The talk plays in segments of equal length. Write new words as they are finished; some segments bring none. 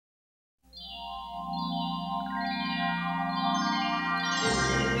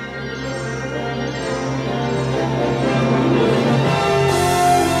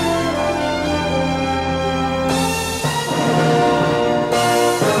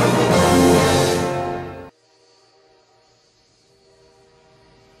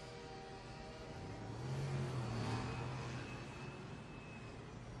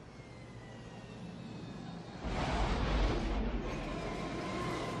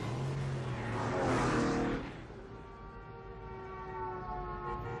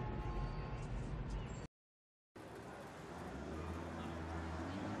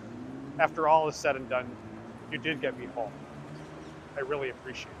after all is said and done, you did get me home. I really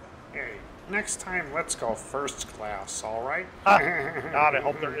appreciate it. Hey, next time let's go first class, all right? God, I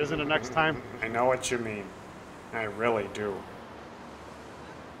hope there isn't a next time. I know what you mean. I really do.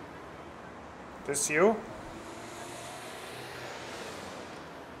 This you?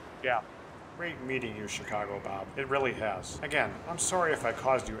 Yeah. Great meeting you, Chicago Bob. It really has. Again, I'm sorry if I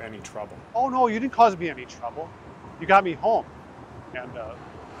caused you any trouble. Oh no, you didn't cause me any trouble. You got me home. And a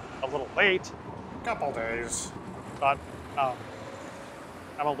little late, Couple days. but I'm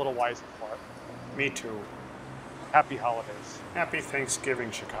a little wiser for it. Me too. Happy holidays. Happy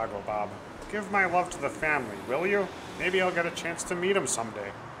Thanksgiving, Chicago Bob. Give my love to the family, will you? Maybe I'll get a chance to meet him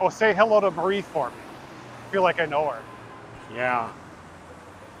someday. Oh, say hello to Marie for me. I feel like I know her. Yeah.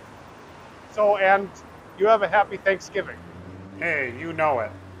 So, and you have a happy Thanksgiving. Hey, you know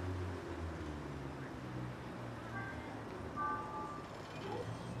it.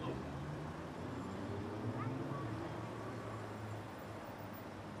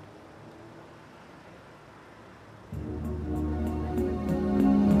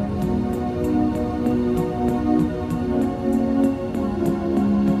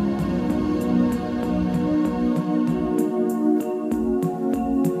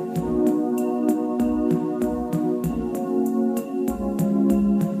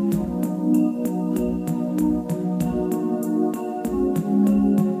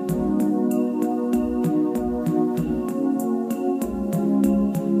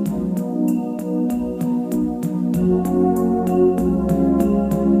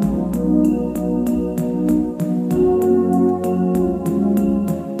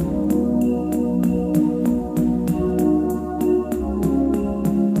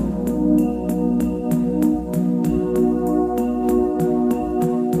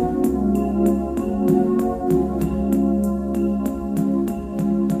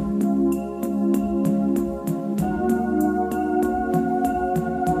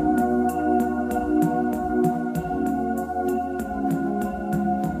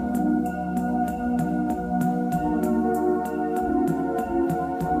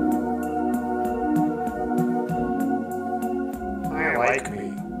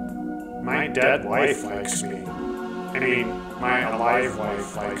 My dead wife likes me. I mean, my alive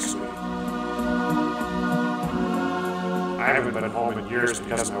wife likes me. I haven't been home in years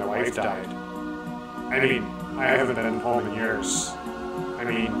because my wife died. I mean, I haven't been home in years. I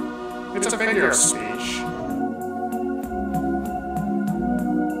mean, it's a figure of speech.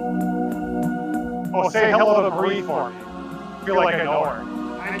 Oh, say hello to Marie for me. I feel like I know her.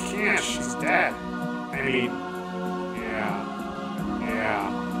 I can't, she's dead. I mean, yeah.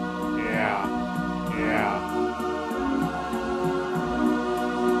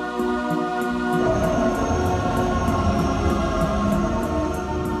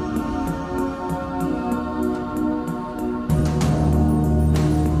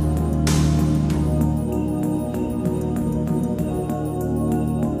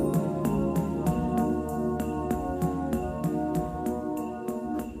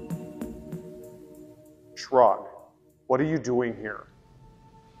 Shrog, what are you doing here?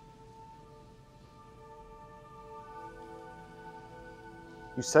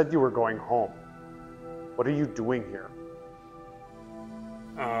 You said you were going home. What are you doing here?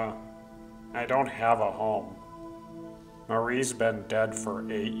 I don't have a home. Marie's been dead for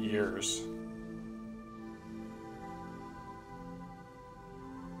 8 years.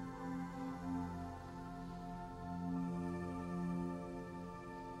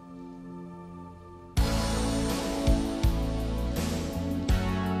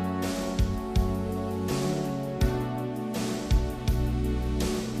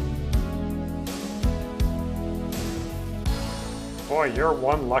 Boy, you're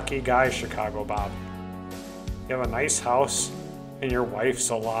one lucky guy, Chicago Bob. You have a nice house, and your wife's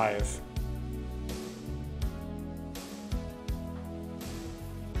alive.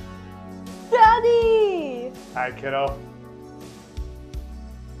 Daddy! Hi, kiddo.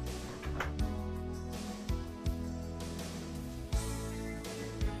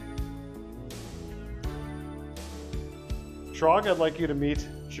 Shrog, I'd like you to meet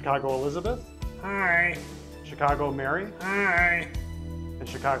Chicago Elizabeth, Hi. Chicago Mary, Hi. and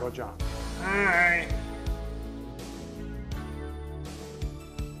Chicago John. Hi.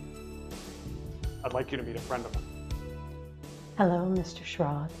 I'd like you to meet a friend of mine. Hello, Mr.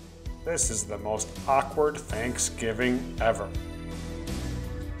 Shrog. This is the most awkward Thanksgiving ever.